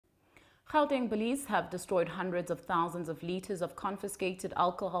Gauteng police have destroyed hundreds of thousands of litres of confiscated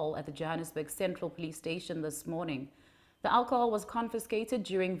alcohol at the Johannesburg Central Police Station this morning. The alcohol was confiscated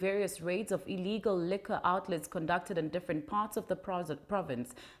during various raids of illegal liquor outlets conducted in different parts of the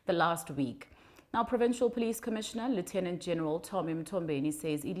province the last week. Now, Provincial Police Commissioner Lieutenant General Tommy Mtombeni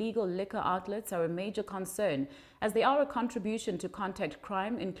says illegal liquor outlets are a major concern as they are a contribution to contact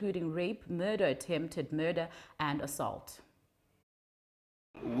crime, including rape, murder, attempted murder and assault.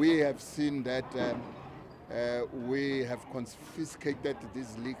 We have seen that we have confiscated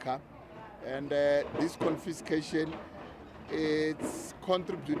this liquor, and this confiscation is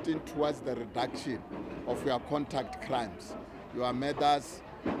contributing towards the reduction of your contact crimes, your murders,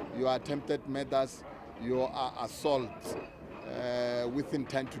 your attempted murders, your assaults with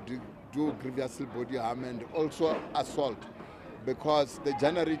intent to do grievous bodily harm, and also assault, because the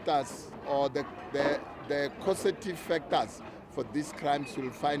generators or the causative factors for these crimes will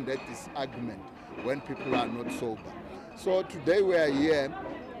find that this argument when people are not sober. So today we are here,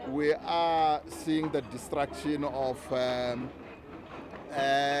 we are seeing the destruction of the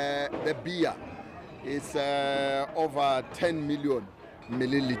beer. It's over 10 million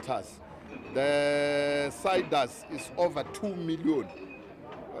milliliters. The ciders is over 2 million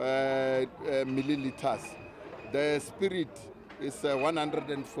milliliters. The spirit is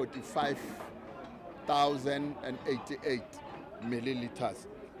 145,088 milliliters.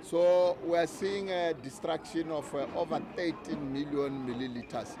 So we are seeing a destruction of over 13 million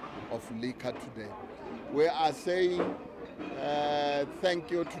milliliters of liquor today. We are saying thank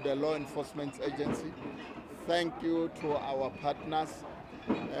you to the law enforcement agency, thank you to our partners,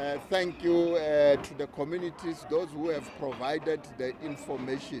 thank you to the communities, those who have provided the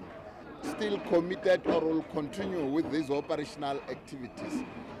information, still committed or will continue with these operational activities.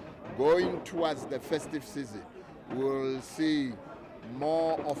 Going towards the festive season, we will see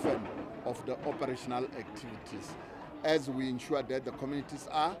more often of the operational activities as we ensure that the communities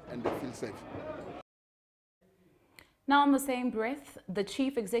are and they feel safe. Now, in the same breath, the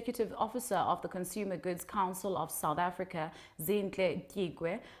Chief Executive Officer of the Consumer Goods Council of South Africa, Zinhle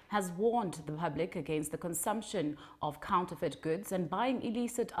Tigwe, has warned the public against the consumption of counterfeit goods and buying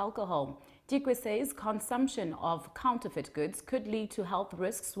illicit alcohol. Tigwe says consumption of counterfeit goods could lead to health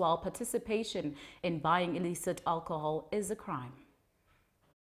risks, while participation in buying illicit alcohol is a crime.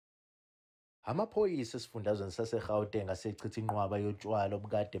 Amaphoyisa esifundazweni saseGauteng asechitha inqwaba yotshwala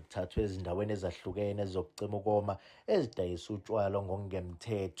obukade buthathwe ezindaweni ezahlukene zokucima ukoma ezidayisa utshwala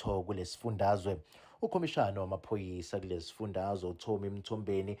ngokungemthetho kulesifundazwe. Ukhomishana wamaphoyisa kulesifundazwe uTommy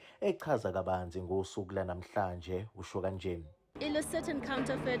Mtombeni echaza kabanzi ngosuku lanamhlanje usho kanje. Illicit and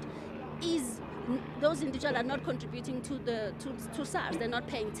counterfeit is those individuals are not contributing to SARS. They're not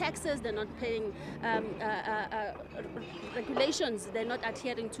paying taxes. They're not paying regulations. They're not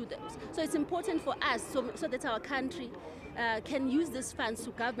adhering to them. So it's important for us so that our country can use these funds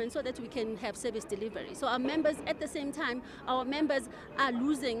to government so that we can have service delivery. So our members, at the same time, our members are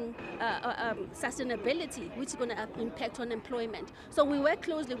losing sustainability, which is going to impact on employment. So we work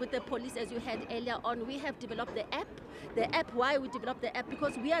closely with the police, as you heard earlier on. We have developed the app. Why we developed the app?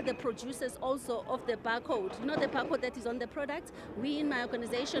 Because we are the producers also of the barcode. You know, the barcode that is on the product. We in my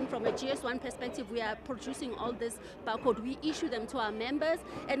organization, from a GS1 perspective, we are producing all this barcode. We issue them to our members,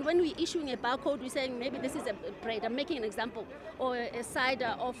 and when we're issuing a barcode, we're saying maybe this is a bread. I'm making an example, or a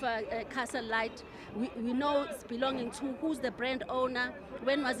cider of a Castle Light. We know it's belonging to who's the brand owner,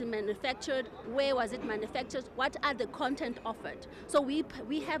 when was it manufactured, where was it manufactured, what are the content of it. So we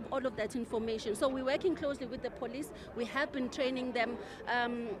have all of that information. So we're working closely with the police. We have been training them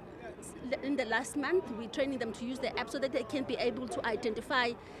in the last month. We're training them to use the app so that they can be able to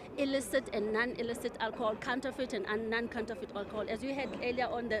identify illicit and non-illicit alcohol, counterfeit and non-counterfeit alcohol. As you heard earlier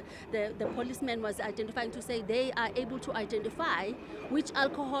on, the policeman was identifying to say they are able to identify which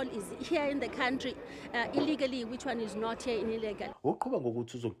alcohol is here in the country illegally, which one is not here in illegal. Uqhuba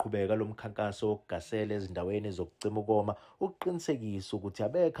ngokuthi uzoqhubeka lo mkhankaso wokugasela ezindaweni zokucima ukoma ukuqinisekisa ukuthi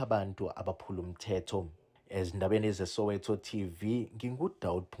abekho abantu abaphula umthetho. Ezindabeni ze Soweto TV,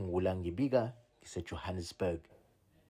 nginguDaud Phungula ngibika ngise Johannesburg.